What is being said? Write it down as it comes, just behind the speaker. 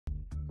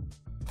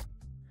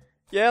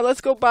Yeah,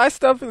 let's go buy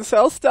stuff and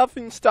sell stuff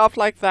and stuff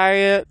like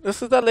that.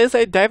 This is the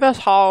Lizzie Davis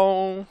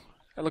home.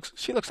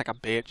 She looks like a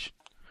bitch.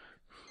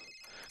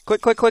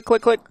 Click, click, click,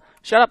 click, click.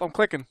 Shut up, I'm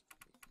clicking.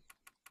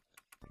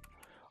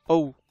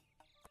 Oh,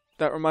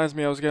 that reminds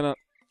me, I was gonna...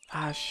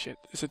 Ah, shit.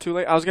 Is it too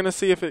late? I was gonna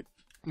see if it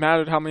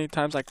mattered how many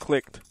times I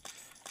clicked.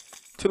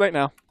 Too late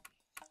now.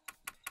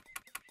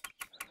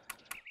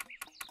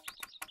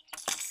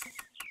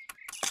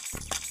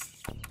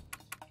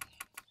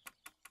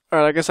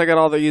 Alright, I guess I got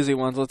all the easy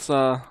ones.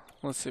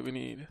 Let's see, we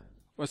need...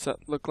 What's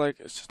that look like?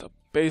 It's just a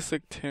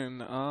basic tin.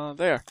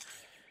 There.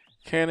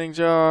 Canning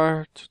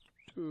jar.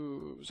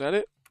 Is that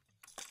it?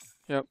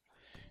 Yep.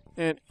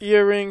 And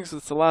earrings.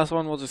 That's the last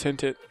one. We'll just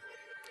hint it.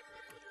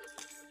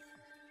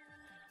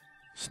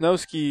 Snow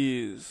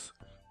skis.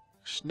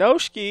 Snow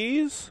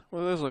skis? What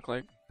do those look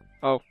like?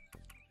 Oh.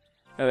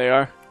 There they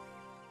are.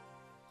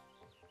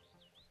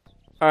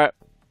 Alright.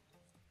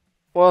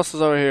 What else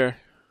is over here?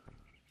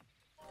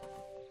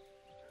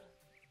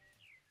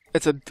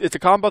 It's a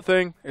combo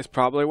thing. It's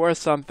probably worth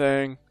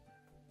something.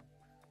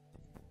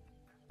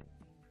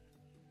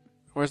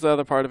 Where's the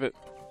other part of it?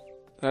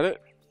 Is that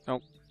it?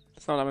 Nope.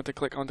 That's not what I meant to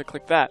click. I want to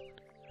click that.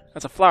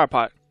 That's a flower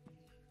pot.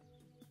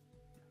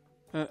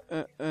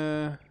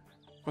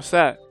 What's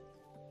that?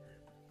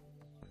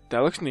 That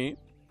looks neat.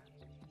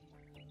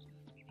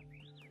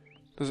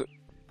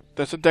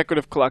 That's a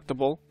decorative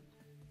collectible.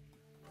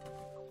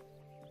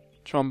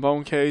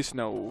 Trombone case?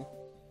 No.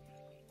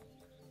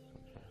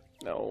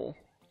 No.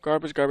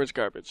 Garbage, garbage,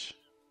 garbage.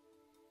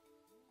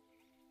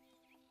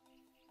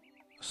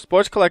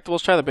 Sports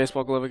collectibles. Try the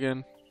baseball glove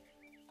again.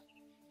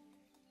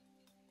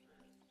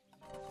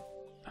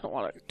 I don't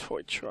want a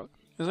toy truck.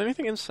 Is there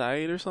anything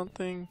inside or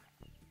something?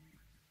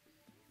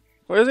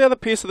 Where's the other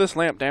piece of this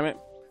lamp, damn it?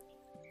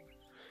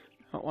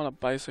 I don't want a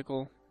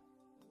bicycle.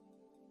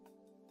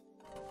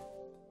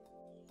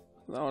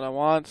 That's not what I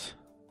want.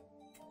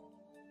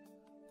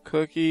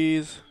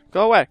 Cookies.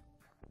 Go away.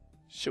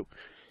 Shoot.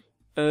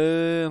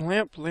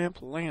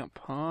 Lamp,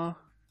 huh?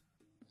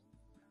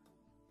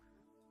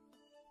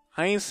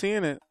 I ain't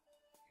seeing it.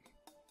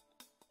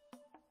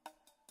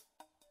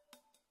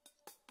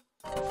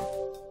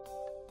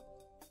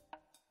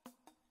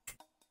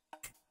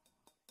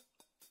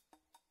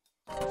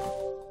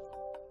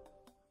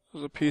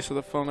 There's a piece of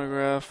the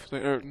phonograph,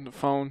 the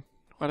phone.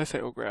 Why'd I say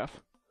ograph?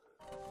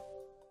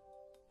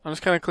 I'm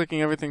just kind of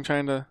clicking everything,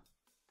 trying to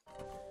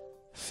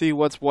see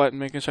what's what and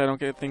making sure I don't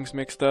get things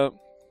mixed up.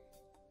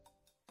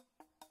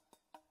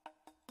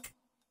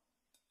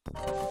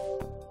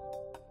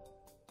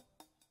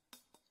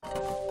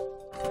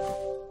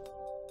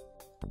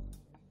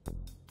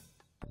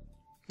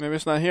 Maybe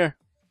it's not here.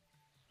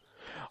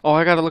 Oh,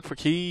 I gotta look for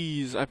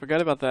keys. I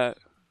forgot about that.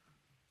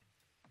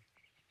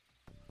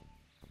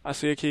 I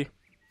see a key.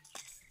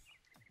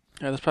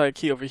 Yeah, there's probably a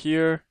key over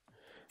here.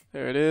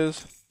 There it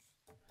is.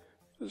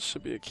 There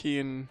should be a key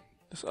in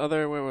this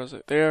other. Where was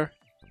it? There.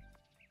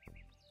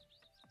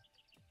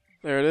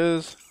 There it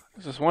is.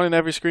 There's just one in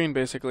every screen,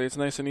 basically. It's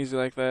nice and easy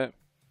like that.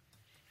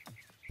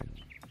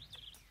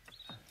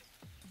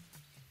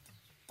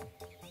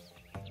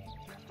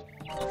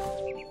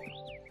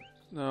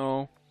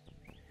 No.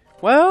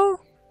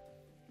 Well,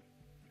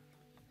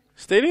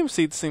 stadium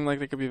seats seem like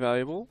they could be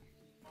valuable.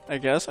 I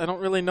guess. I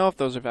don't really know if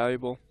those are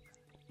valuable.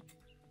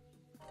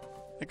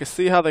 I can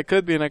see how they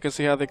could be, and I can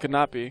see how they could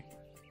not be.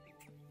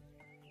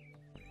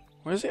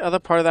 Where's the other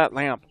part of that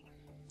lamp?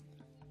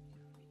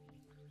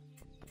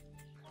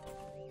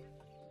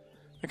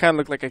 It kind of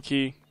looked like a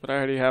key, but I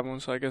already have one,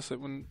 so I guess it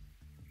wouldn't...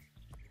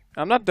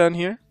 I'm not done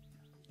here.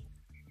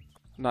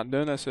 I'm not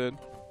done, I said.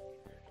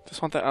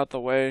 Just want that out the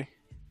way.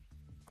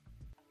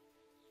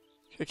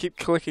 I keep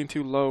clicking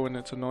too low and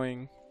it's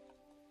annoying.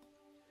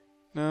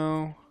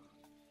 No.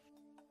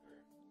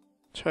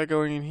 Try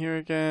going in here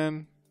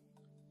again.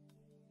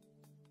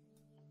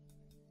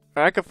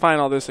 I could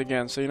find all this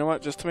again, so you know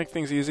what? Just to make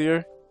things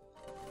easier.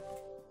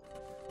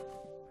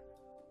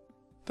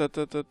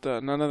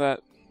 None of that.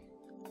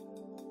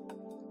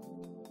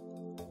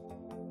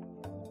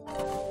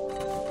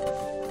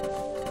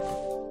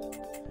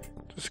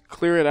 Just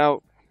clear it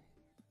out.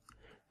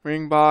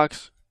 Ring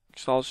box.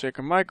 Salt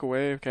shaker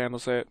microwave. Candle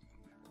set.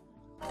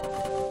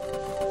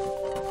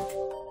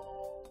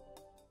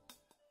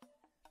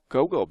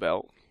 Go-go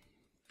belt.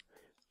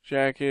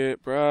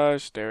 Jacket,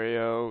 brush,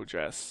 stereo,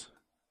 dress.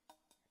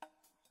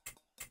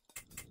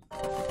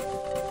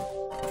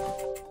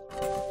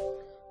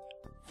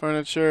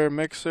 Furniture,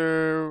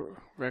 mixer,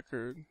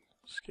 record,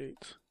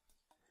 skates.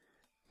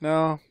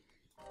 No.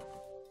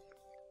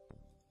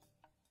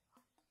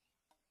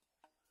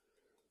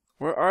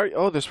 Where are you?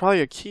 Oh, there's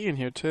probably a key in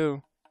here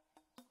too.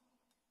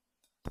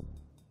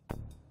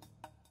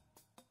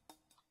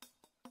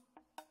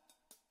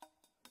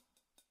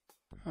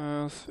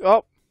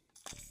 Oh. I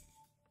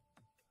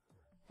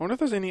wonder if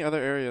there's any other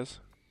areas.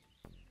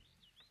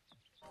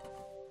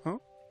 Huh?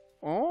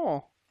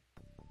 Oh.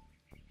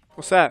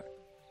 What's that?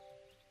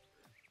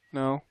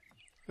 No.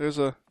 There's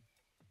a...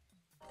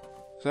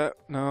 Is that...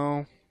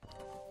 No.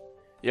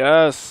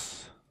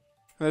 Yes.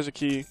 There's a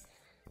key.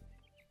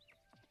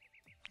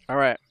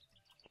 Alright.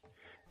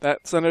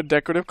 That's under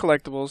decorative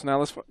collectibles. Now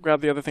let's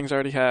grab the other things I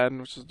already had,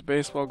 which is the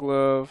baseball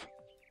glove.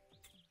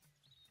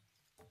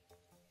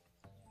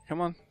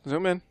 Come on,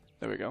 zoom in.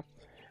 There we go.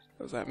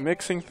 There's that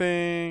mixing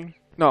thing.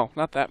 No,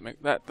 not that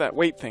that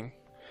weight thing.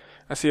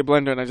 I see a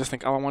blender and I just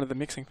think, oh, I wanted the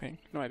mixing thing.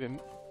 No, I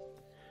didn't.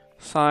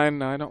 Sign.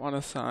 No, I don't want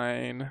to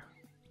sign.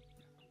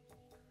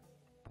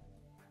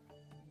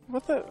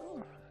 What the?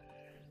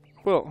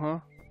 Quilt, huh?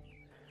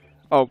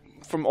 Oh,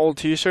 from old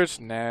t-shirts?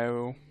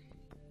 No.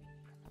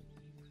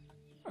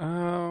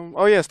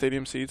 Oh yeah,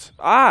 stadium seats.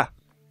 Ah!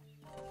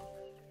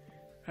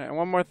 Alright,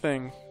 one more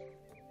thing.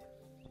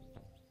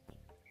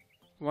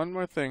 One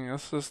more thing.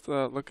 Let's just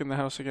look in the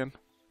house again.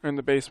 Or in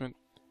the basement.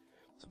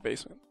 It's a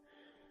basement.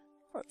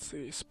 Let's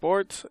see.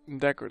 Sports and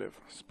decorative.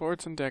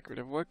 Sports and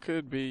decorative. What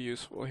could be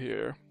useful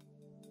here?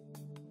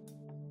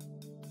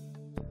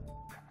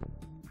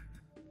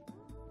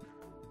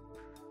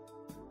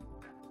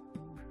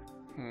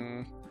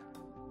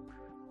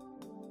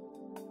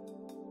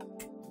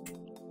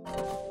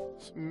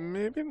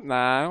 Maybe?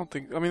 Nah, I don't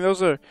think. I mean,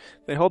 those are.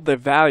 They hold their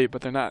value,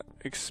 but they're not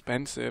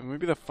expensive.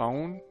 Maybe the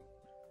phone?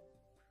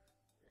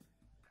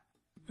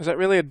 Is that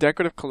really a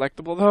decorative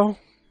collectible, though?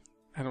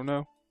 I don't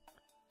know.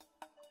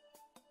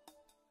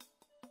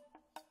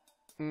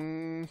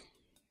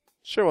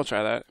 Sure, we'll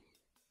try that.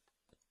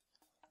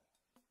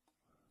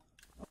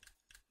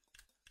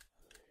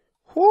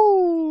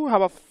 Whoo! How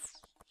about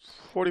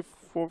 40.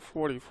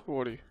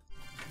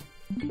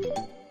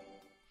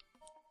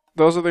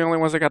 Those are the only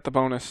ones that got the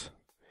bonus.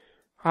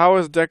 How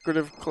is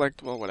decorative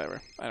collectible?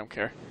 Whatever. I don't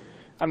care.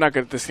 I'm not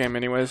good at this game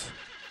anyways.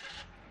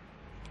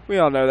 We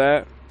all know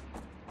that.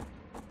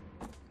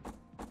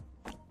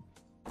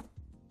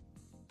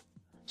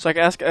 So I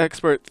can ask an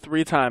expert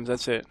 3 times,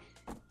 that's it.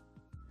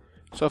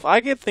 So if I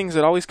get things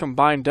that always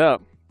combined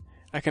up,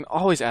 I can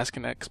always ask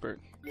an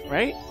expert,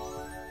 right?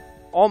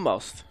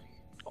 Almost.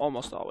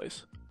 Almost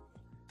always.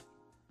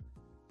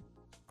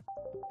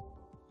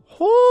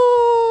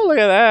 Whoo! Look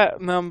at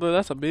that number.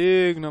 That's a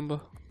big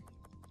number.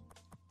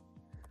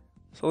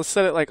 So let's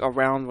set it like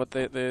around what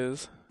that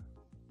is.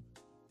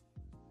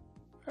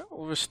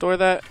 We'll restore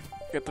that.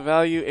 Get the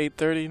value,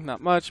 830.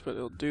 Not much, but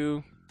it'll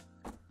do.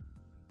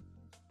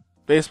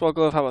 Baseball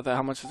glove, how about that?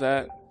 How much is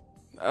that?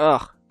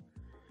 Ugh.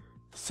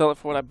 Sell it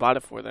for what I bought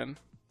it for then.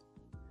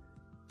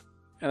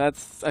 And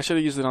that's, I should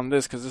have used it on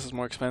this because this is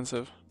more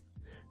expensive.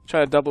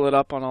 Try to double it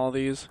up on all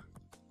these.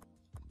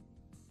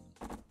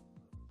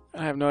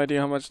 I have no idea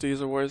how much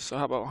these are worth, so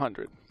how about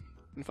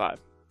 105?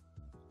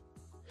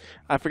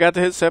 I forgot to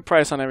hit set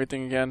price on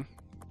everything again.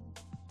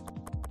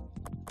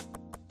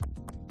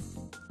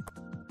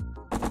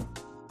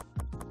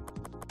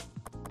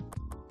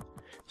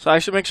 So I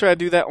should make sure I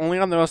do that only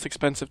on the most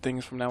expensive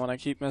things from now on. I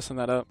keep messing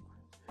that up.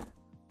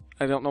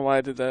 I don't know why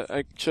I did that.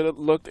 I should have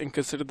looked and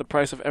considered the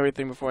price of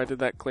everything before I did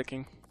that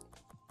clicking.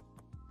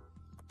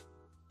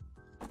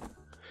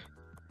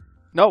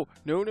 No.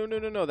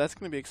 That's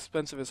going to be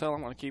expensive as hell. I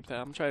want to keep that.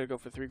 I'm trying to go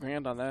for $3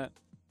 grand on that.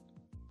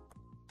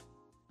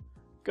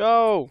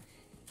 Go!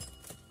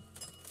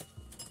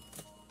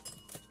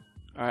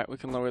 Alright, we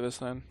can lower this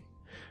then.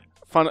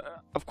 Fun.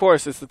 Of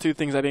course, it's the 2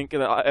 things I didn't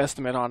get an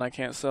estimate on I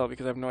can't sell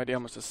because I have no idea how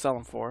much to sell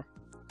them for.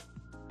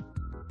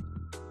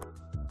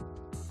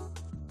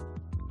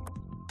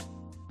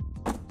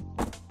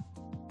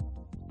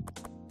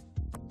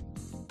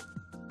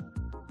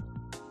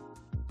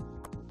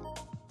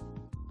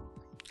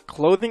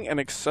 Clothing and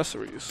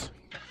accessories.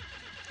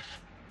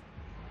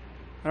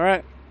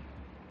 Alright.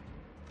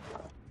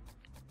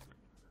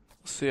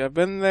 Let's see, I've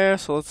been there,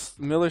 so let's...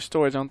 Miller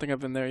Storage, I don't think I've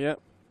been there yet.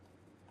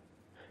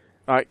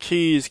 Alright,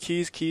 keys.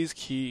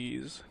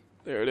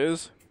 There it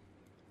is.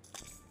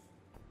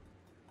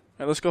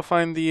 Alright, let's go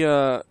find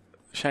the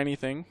shiny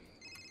thing.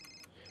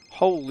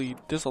 Holy,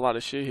 there's a lot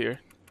of shit here.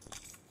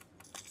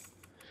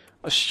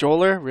 A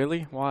stroller?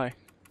 Really? Why?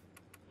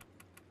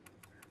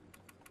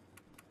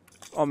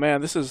 Oh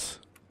man, this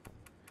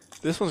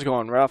one's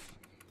going rough.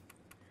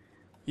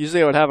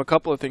 Usually I would have a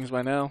couple of things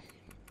by now.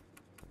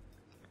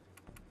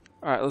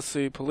 Alright, let's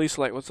see. Police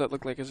light, what's that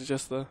look like? Is it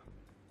just the...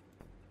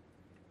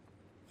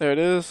 There it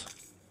is.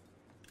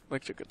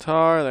 Electric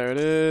guitar, there it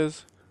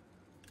is.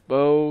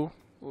 Bow,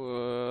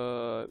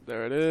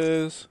 there it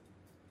is.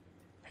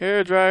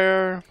 Hair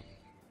dryer.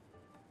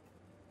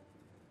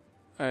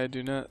 I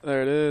do not,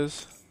 there it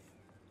is.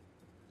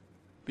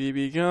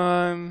 BB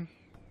gun.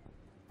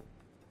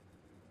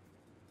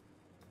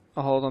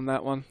 I'll hold on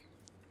that one.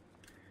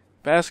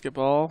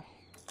 Basketball.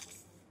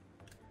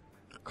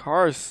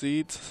 Car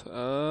seats.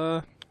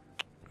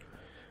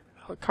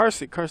 Car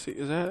seat,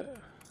 is that?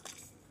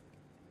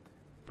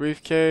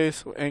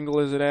 Briefcase, what angle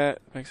is it at?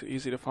 Makes it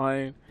easy to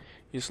find.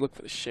 You just look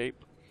for the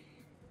shape.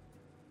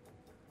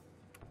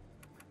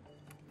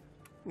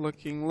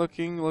 Looking,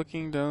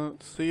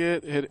 don't see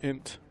it. Hit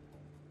int.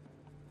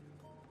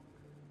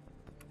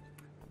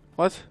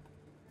 What?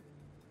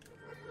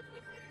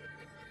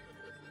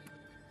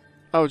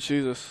 Oh,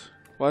 Jesus.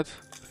 What?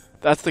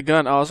 That's the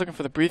gun. Oh, I was looking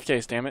for the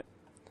briefcase, damn it.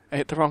 I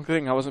hit the wrong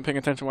thing. I wasn't paying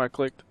attention where I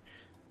clicked.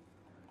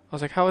 I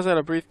was like, how is that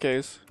a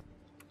briefcase?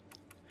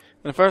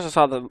 And at first I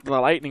saw the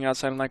lightning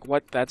outside. I'm like,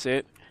 what? That's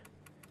it?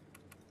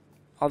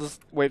 I'll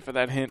just wait for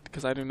that hint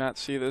because I do not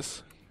see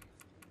this.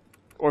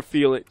 Or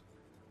feel it.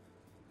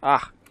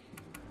 Ah.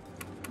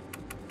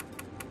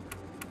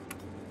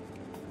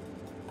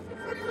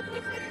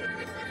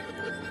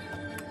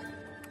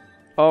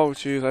 Oh,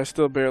 jeez, I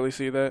still barely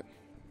see that.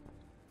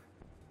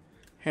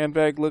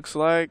 Handbag looks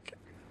like...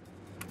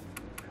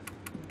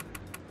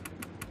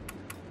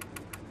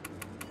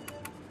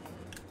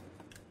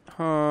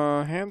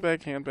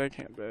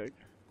 handbag.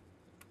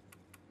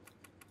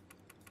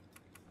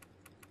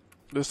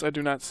 This I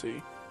do not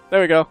see.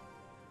 There we go.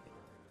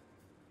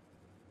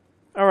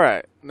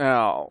 Alright,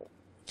 now,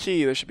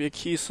 key. There should be a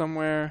key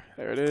somewhere.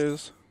 There it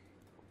is.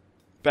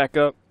 Back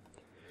up.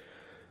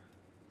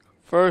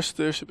 First,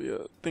 there should be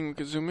a thing we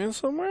could zoom in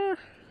somewhere.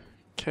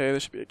 Okay, there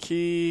should be a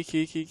key.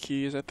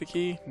 Key. Is that the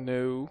key?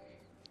 No.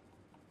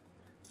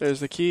 There's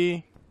the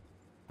key.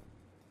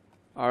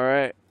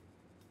 Alright.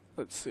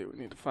 Let's see, we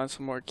need to find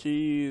some more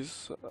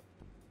keys. Is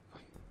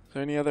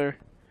there any other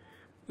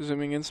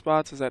zooming in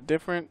spots? Is that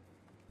different?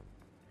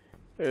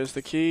 There's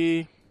the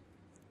key.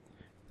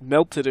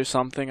 Melted or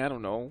something, I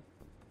don't know.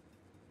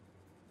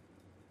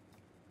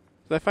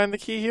 Did I find the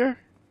key here?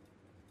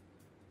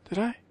 Did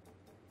I?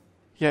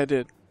 Yeah, I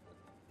did.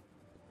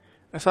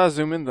 I saw a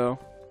zoom in though.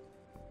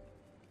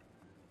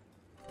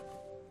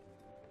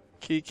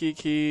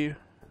 Key.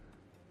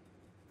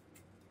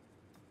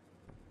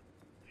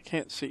 I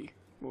can't see.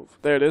 Move.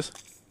 There it is.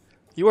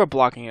 You are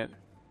blocking it.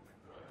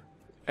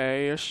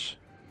 A-ish.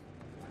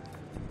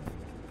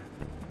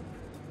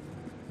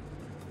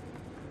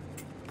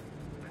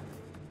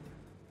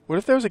 What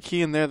if there was a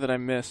key in there that I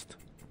missed?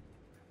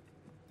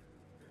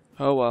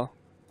 Oh well.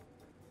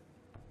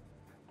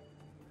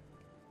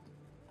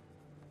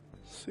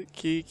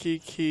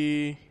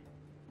 Key.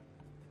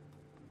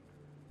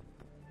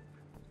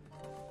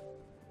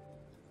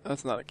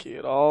 That's not a key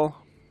at all.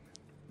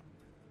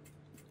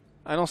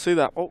 I don't see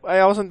that. Oh, hey,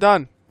 I wasn't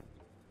done.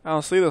 I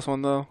don't see this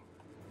one though.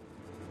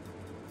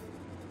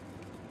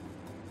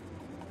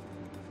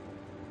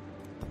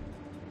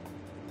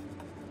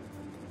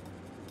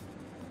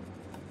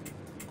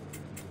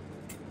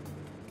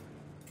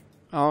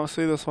 I don't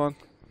see this one.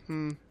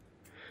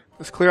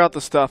 Let's clear out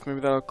the stuff. Maybe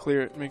that'll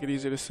clear it, make it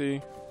easier to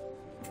see.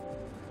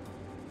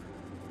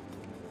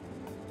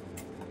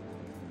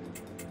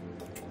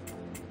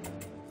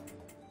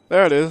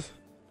 There it is.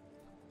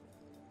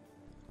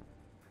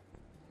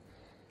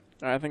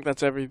 Alright, I think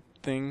that's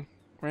everything,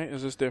 right?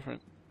 Is this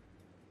different?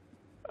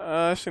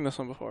 I've seen this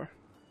one before.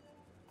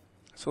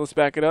 So let's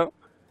back it up.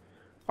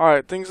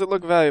 Alright, things that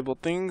look valuable.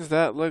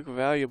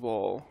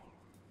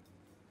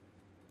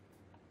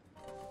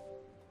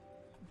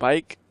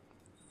 Bike?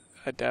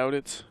 I doubt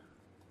it.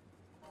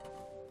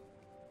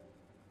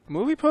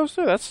 Movie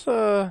poster? That's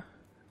a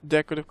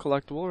decorative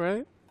collectible,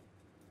 right?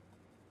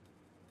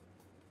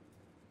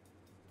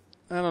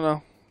 I don't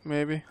know.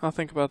 Maybe. I'll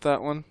think about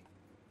that one.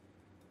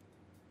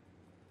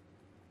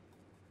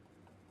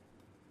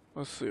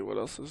 Let's see, what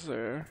else is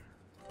there?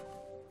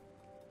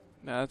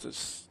 Nah,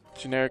 that's a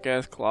generic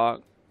ass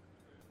clock.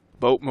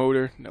 Boat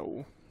motor?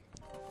 No.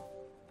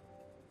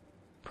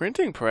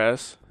 Printing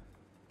press?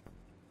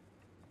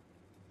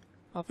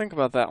 I'll think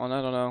about that one.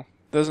 I don't know.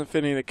 Doesn't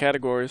fit any of the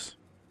categories.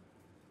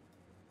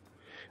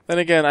 Then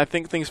again, I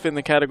think things fit in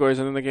the categories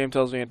and then the game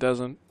tells me it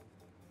doesn't.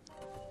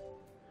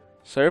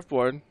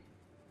 Surfboard.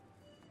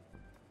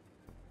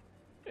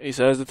 He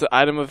says it's an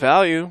item of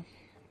value.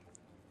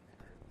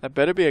 That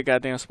better be a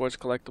goddamn sports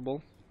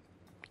collectible.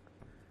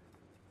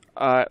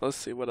 Alright, let's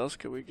see. What else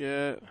could we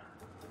get?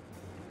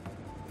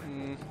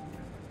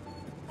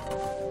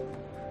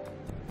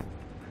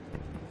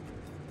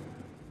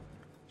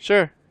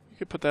 Sure. You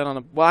could put that on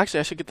a... Well,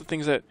 actually, I should get the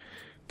things that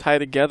tie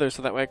together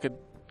so that way I could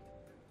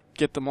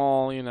get them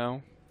all, you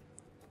know.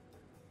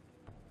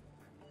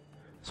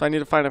 So I need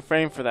to find a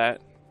frame for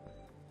that.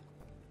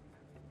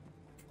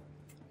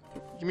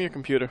 Give me your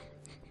computer.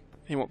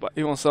 He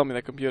won't sell me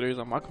that computer. He's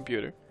on my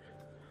computer.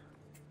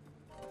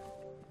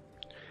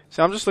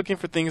 So I'm just looking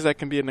for things that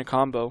can be in a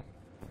combo.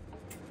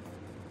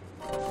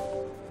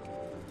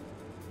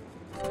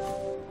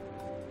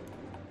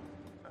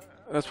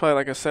 That's probably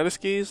like a set of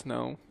skis?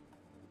 No.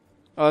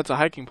 Oh, it's a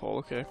hiking pole.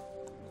 Okay.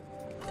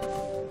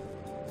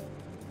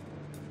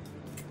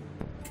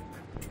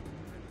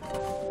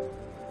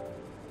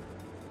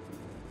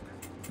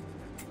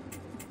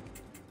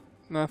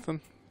 Nothing.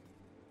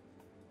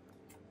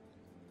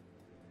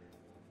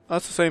 Oh,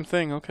 that's the same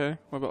thing. Okay.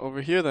 What about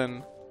over here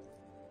then?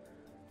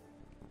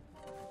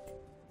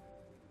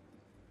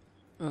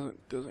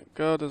 Doesn't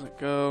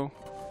go.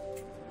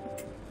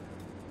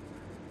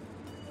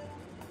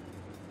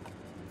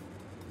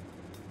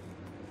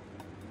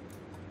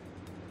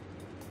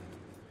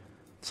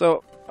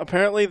 So,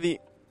 apparently the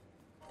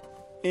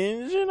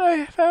engine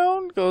I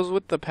found goes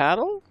with the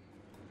paddle?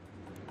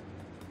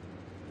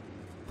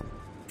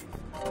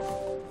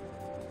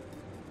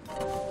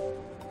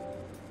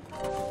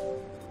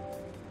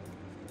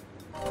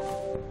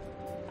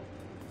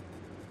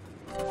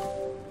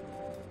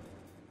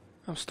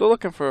 I'm still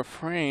looking for a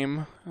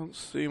frame. I don't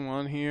see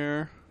one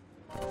here.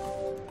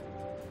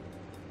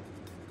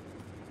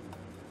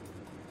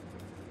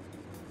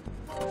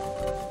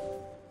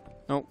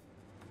 Nope.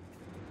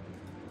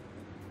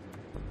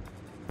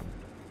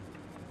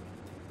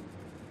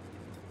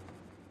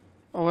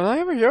 Oh, did I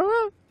ever hear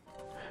that?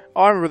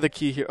 Oh, I remember the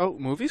key here. Oh,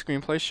 movie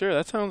screenplay, sure.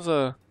 That sounds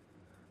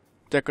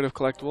decorative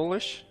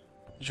collectible-ish.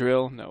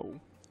 Drill, no.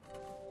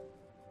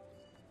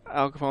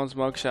 Al Capone's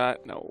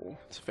mugshot, no.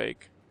 It's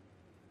fake.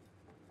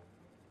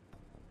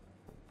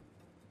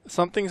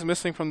 Something's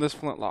missing from this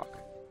flintlock.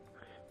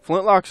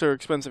 Flintlocks are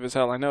expensive as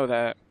hell, I know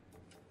that.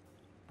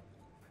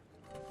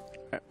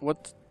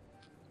 What's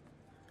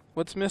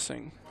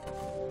missing?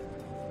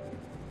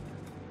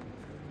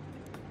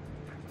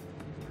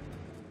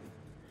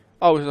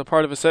 Oh, it's a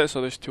part of a set,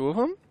 so there's two of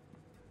them?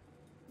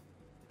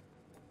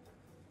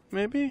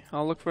 Maybe?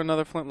 I'll look for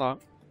another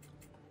flintlock.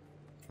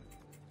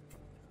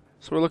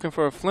 So we're looking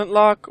for a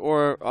flintlock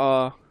or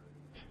a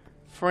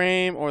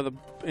frame or the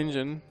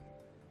engine.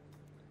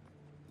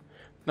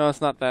 No,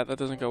 it's not that. That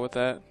doesn't go with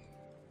that.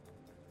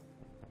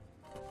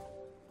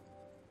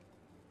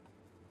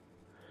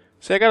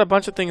 See, I got a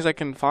bunch of things I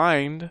can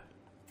find.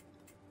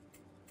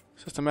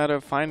 It's just a matter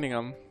of finding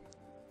them.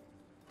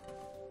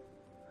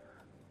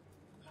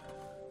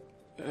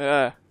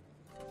 Ugh.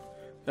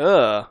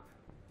 Ugh.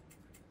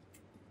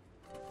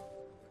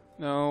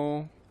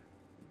 No.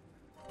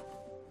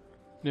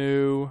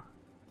 No.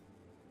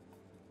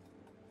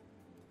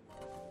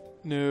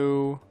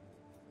 No.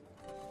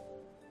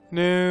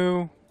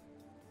 No.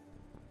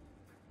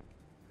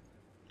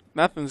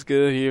 Nothing's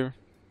good here.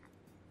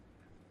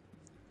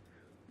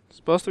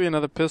 Supposed to be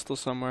another pistol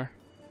somewhere.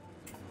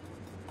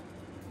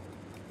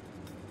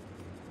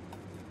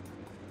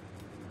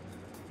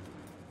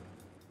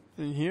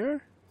 In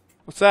here?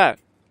 What's that?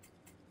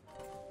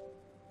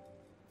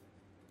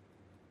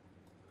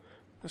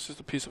 That's just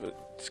a piece of it.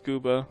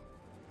 Scuba.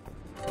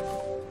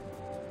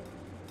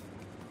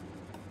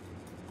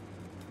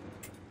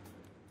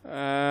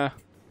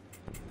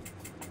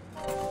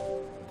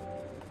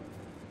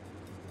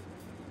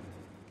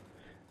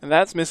 And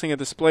that's missing a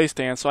display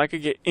stand, so I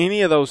could get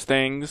any of those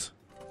things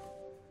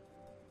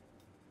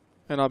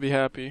and I'll be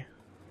happy.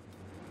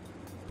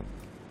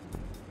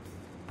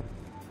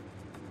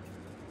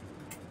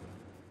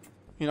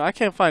 You know, I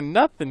can't find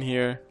nothing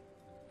here.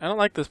 I don't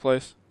like this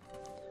place.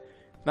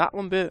 Not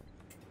one bit.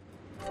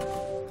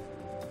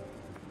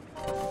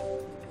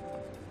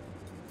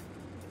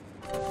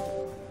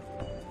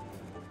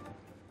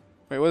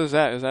 Wait, what is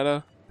that? Is that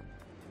a...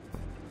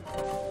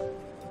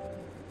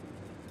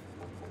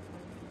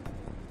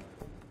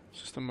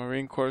 It's just a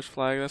Marine Corps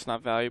flag. That's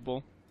not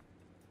valuable.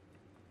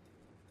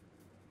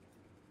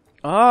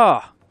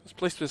 Ah! This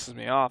place pisses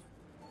me off.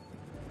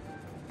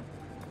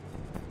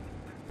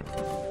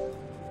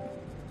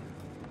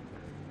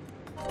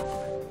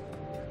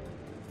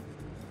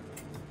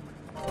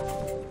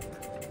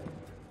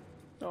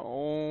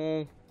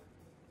 Oh.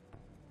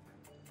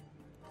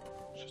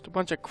 It's just a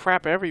bunch of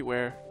crap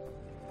everywhere.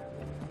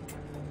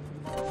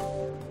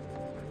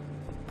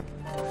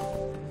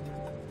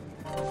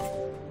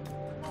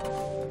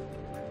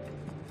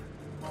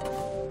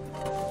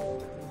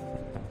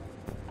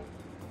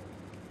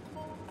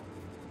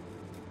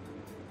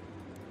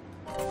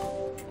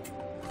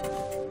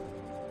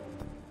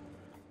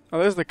 Oh,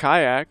 there's the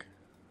kayak.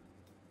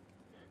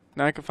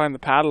 Now I can find the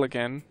paddle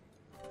again.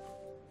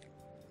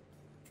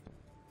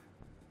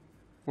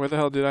 Where the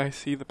hell did I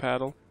see the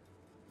paddle?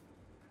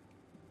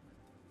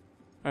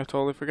 I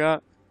totally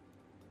forgot.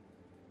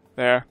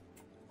 There.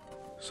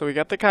 So we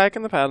got the kayak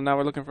and the paddle. Now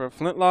we're looking for a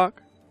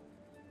flintlock.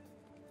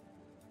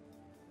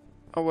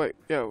 Oh wait,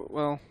 yeah,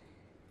 well.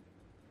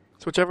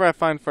 It's whichever I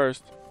find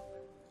first.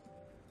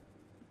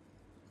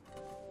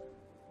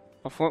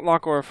 A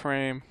flintlock or a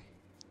frame.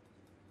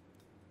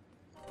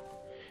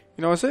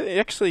 You know, is it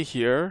actually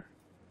here?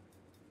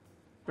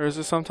 Or is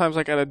it sometimes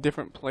like at a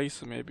different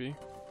place maybe?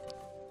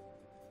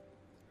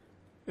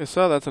 If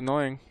so, that's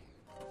annoying.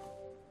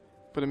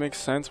 But it makes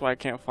sense why I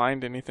can't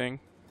find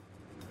anything.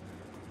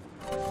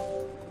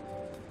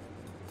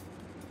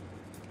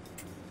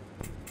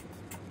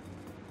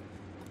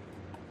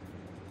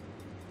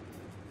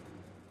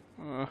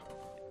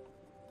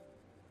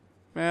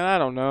 Man, I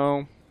don't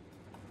know.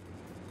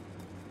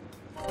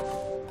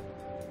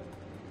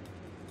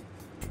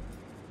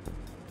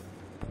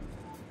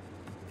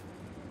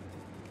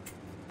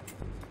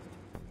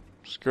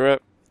 Screw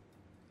it.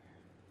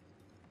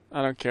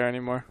 I don't care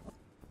anymore.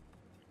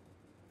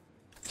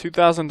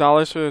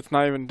 $2,000 for it's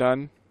not even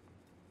done.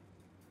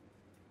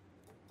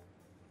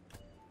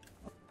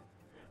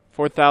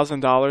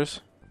 $4,000.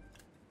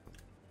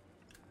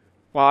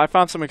 Wow, I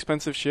found some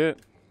expensive shit.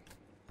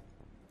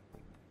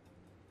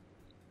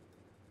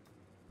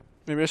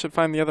 Maybe I should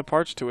find the other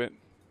parts to it.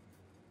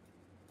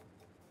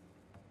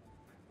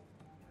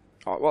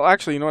 Oh, well,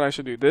 actually, you know what I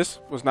should do? This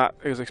was not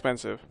as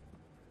expensive.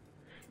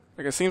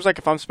 Like, it seems like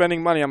if I'm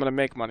spending money, I'm going to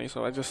make money.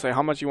 So I just say,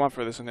 how much you want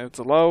for this? And if it's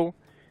low,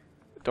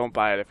 don't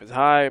buy it. If it's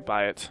high,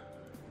 buy it.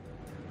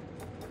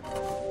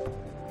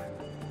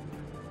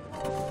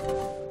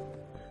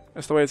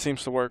 That's the way it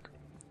seems to work.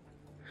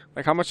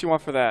 Like, how much do you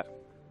want for that?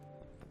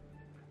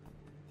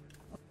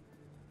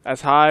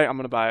 That's high, I'm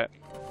gonna buy it.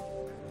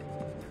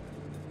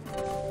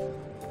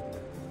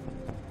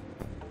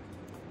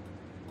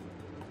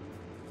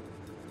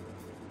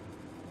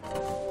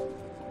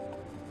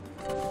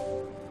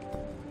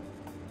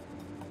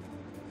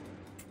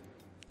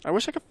 I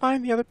wish I could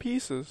find the other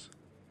pieces.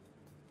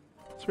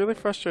 It's really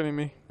frustrating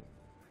me.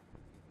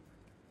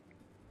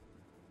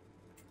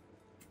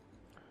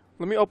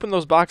 Let me open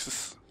those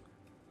boxes.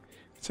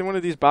 It's in one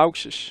of these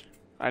boxes.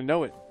 I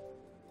know it.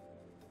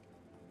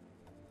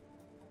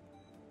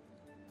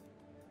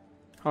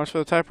 How much for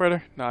the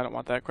typewriter? No, I don't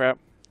want that crap.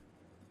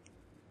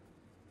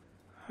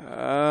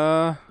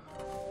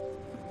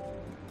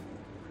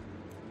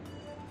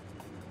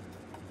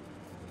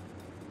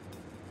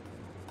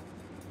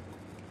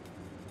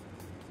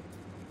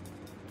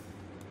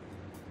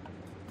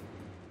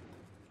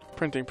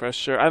 Printing press,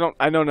 sure. I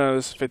know none of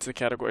this fits the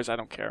categories. I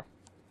don't care.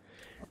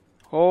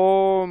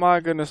 Oh my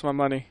goodness, my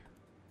money.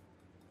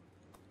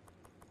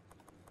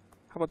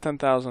 How about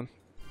 10,000?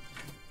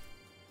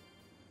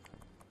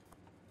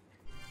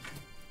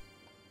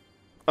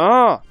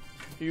 Oh,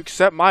 you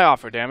accept my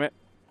offer, damn it.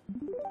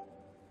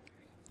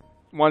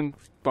 One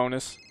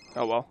bonus.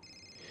 Oh well.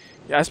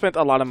 Yeah, I spent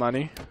a lot of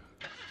money.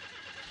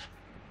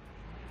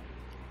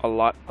 A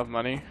lot of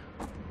money.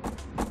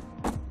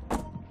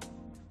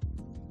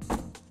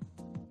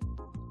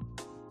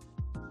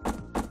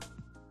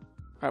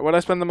 Alright, what did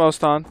I spend the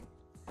most on?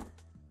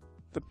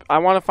 I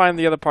want to find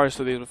the other parts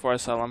of these before I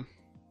sell them.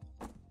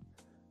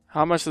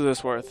 How much is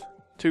this worth?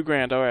 2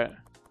 grand, alright.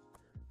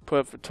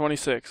 Put it for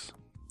 26.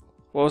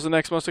 What was the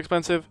next most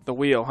expensive? The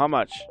wheel. How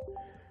much?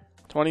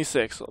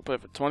 26. I'll put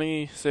it for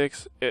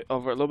 26.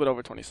 Over a little bit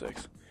over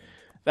 26.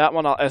 That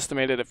one I'll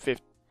estimate it at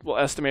 50. We'll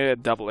estimate it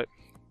at double it.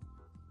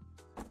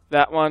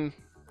 That one,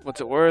 what's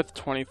it worth?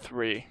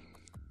 23.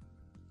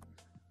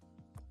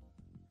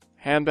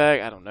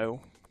 Handbag, I don't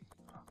know.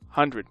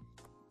 100.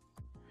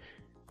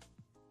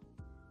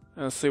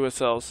 Let's see what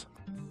sells.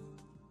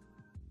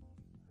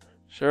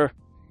 Sure.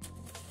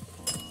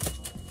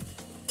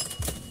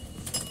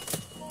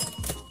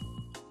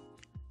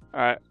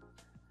 Alright.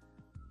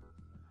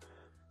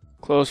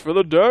 Close for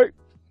the day.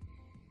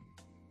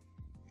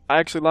 I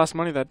actually lost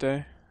money that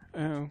day.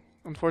 Oh,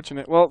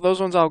 unfortunate. Well,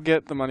 those ones I'll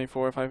get the money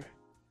for if I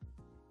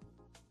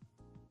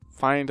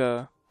find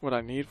what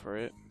I need for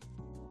it.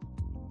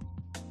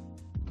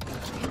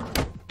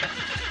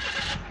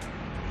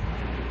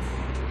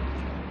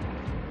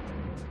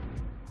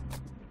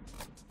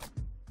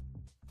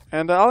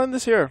 And I'll end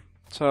this here.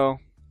 So,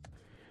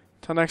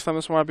 till next time,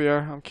 this is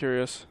WhyBeAre. I'm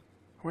curious.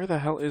 Where the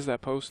hell is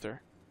that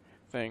poster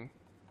thing?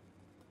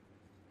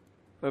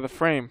 The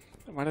frame.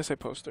 Why did I say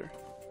poster?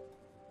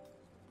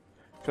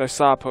 Because I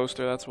saw a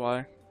poster, that's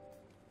why.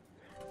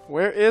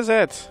 Where is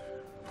it?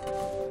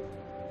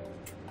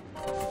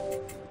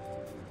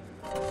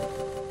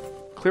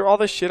 Clear all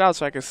this shit out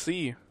so I can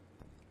see.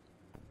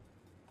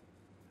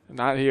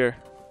 Not here.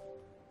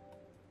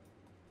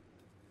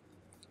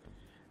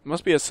 It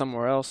must be at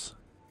somewhere else.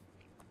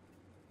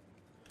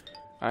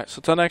 Alright,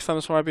 so till next time,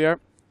 this is WhyBeAre.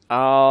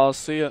 I'll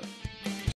see ya.